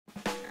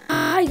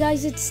Hi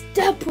guys, it's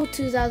Deadpool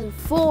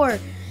 2004,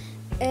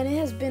 and it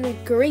has been a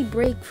great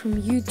break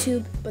from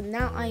YouTube, but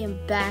now I am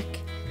back.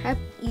 Happy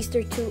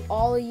Easter to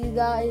all of you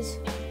guys.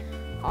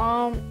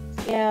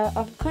 Yeah,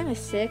 I'm kind of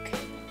sick,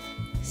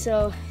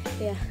 so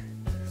yeah.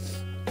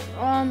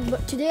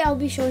 But today I'll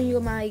be showing you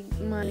my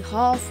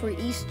haul for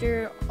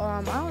Easter.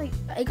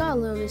 I got a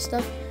little bit of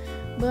stuff,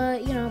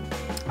 but you know,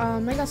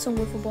 I got some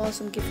wiffle balls,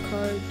 some gift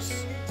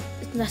cards.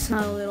 That's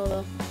not a little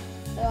though.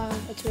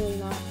 It's really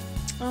not.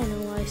 I don't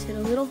know why I said a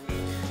little,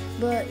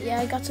 but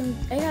yeah, I got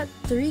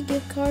 3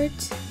 gift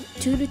cards,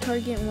 2 to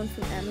Target and 1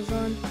 from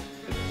Amazon.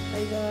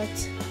 I got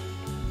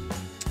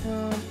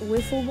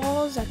wiffle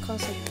balls that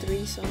cost like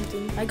 3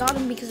 something. I got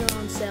them because they're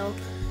on sale,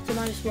 so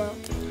might as well.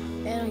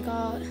 And I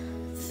got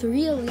 4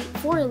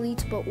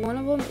 elites, but one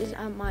of them is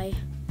at my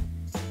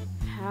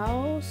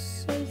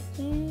house, I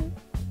think.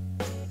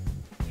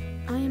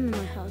 I am in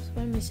my house.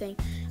 What am I saying?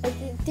 I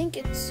think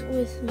it's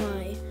with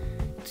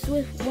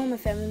one of my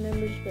family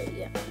members, but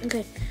yeah.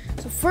 Okay,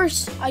 so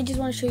first, I just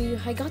want to show you,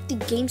 I got the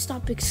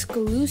GameStop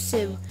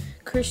exclusive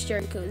Chris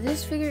Jericho.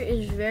 This figure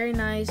is very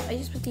nice. I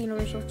just put the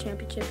Universal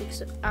Championship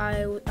because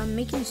I'm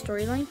making a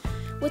storyline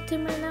with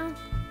him right now.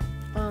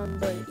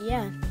 But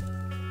yeah,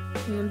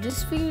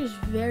 this figure is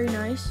very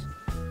nice,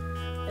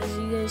 as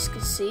you guys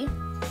can see.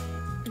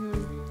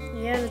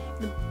 Yeah,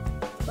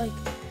 like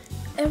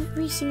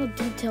every single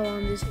detail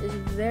on this is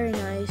very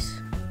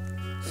nice.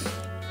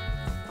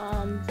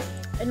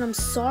 And I'm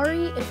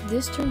sorry if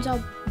this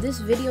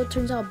video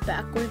turns out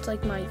backwards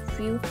like my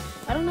view.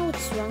 I don't know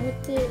what's wrong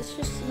with it. It's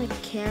just my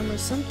camera.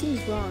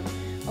 Something's wrong.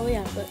 Oh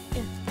yeah, but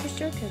yeah, Chris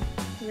Jericho,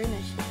 very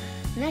nice.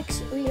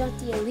 Next, we got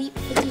the Elite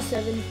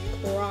 57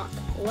 Brock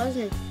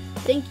Lesnar.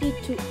 Thank you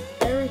to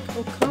Eric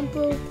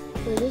Ocampo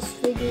for this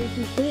figure.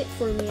 He hid it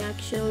for me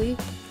actually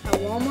at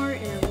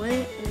Walmart, and I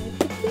went and I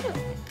picked it up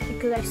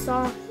because I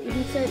saw.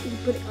 He said he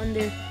put it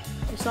under.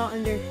 I saw it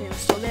under, and it was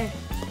still there.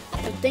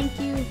 So thank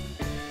you,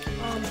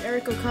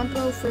 Eric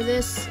Ocampo, for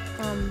this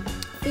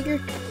figure.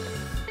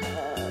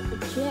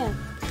 But yeah,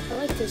 I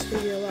like this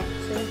figure a lot,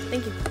 so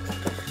thank you.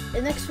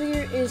 The next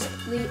figure is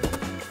the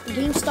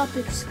GameStop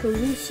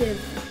exclusive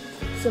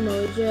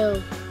Samoa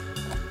Joe.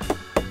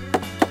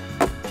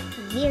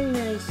 Very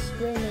nice,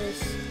 very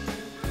nice.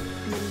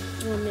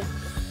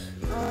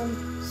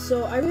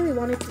 So I really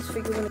wanted this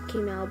figure when it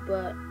came out,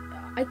 but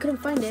I couldn't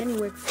find it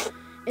anywhere.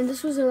 And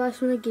this was the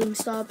last one at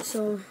GameStop,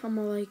 so I'm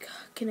all like,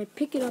 can I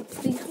pick it up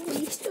please for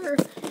Easter?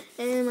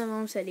 And my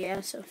mom said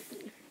yeah, so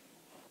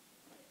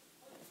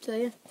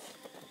yeah.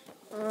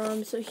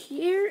 So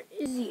here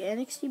is the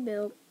NXT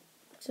belt,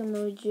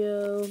 Samoa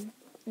Joe,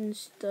 and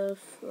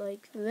stuff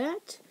like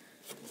that.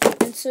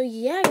 And so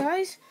yeah,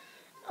 guys,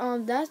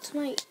 that's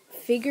my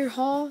figure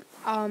haul.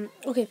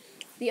 Okay,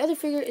 the other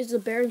figure is the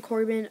Baron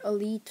Corbin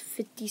Elite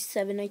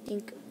 57, I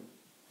think.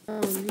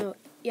 No,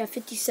 yeah,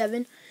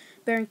 57.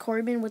 Baron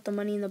Corbin with the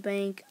Money in the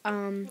Bank.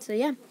 So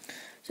yeah,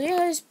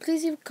 guys,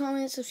 please leave a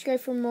comment, subscribe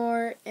for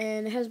more.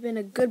 And it has been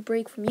a good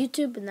break from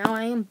YouTube, but now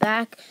I am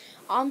back.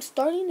 I'm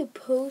starting to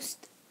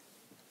post.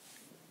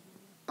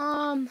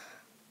 That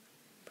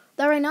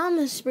right now I'm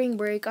in spring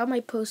break. I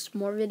might post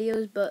more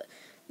videos, but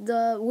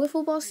the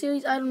wiffle ball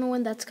series, I don't know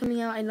when that's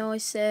coming out. I know I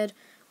said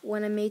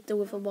when I made the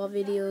wiffle ball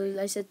videos,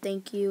 I said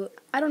thank you.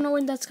 I don't know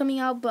when that's coming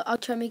out, but I'll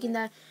try making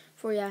that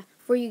for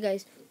you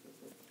guys.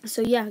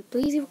 So yeah,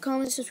 please leave a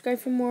comment, subscribe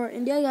for more,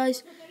 and yeah,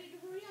 guys.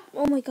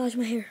 Oh my gosh,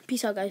 my hair.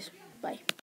 Peace out, guys.